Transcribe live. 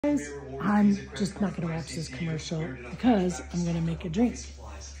guys, I'm just not gonna watch this commercial because I'm gonna make a drink.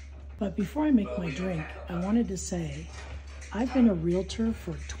 But before I make my drink, I wanted to say, I've been a realtor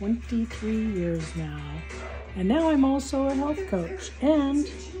for 23 years now, and now I'm also a health coach. And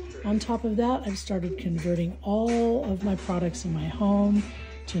on top of that, I've started converting all of my products in my home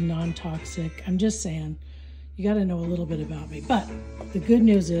to non-toxic. I'm just saying, you gotta know a little bit about me. But the good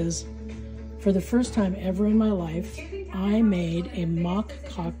news is, for the first time ever in my life, I made a mock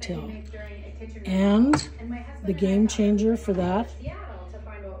cocktail. And the game changer for that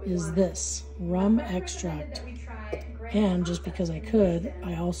is this, rum extract. And just because I could,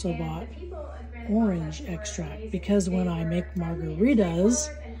 I also bought orange extract, because when I make margaritas,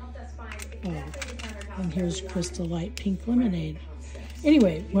 oh, and here's Crystal Light Pink Lemonade.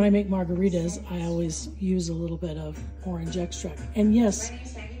 Anyway, when I make margaritas, I always use a little bit of orange extract. And yes,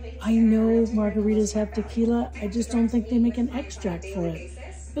 I know margaritas have tequila, I just don't think they make an extract for it.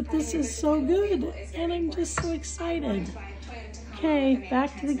 But this is so good, and I'm just so excited. Okay,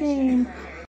 back to the game.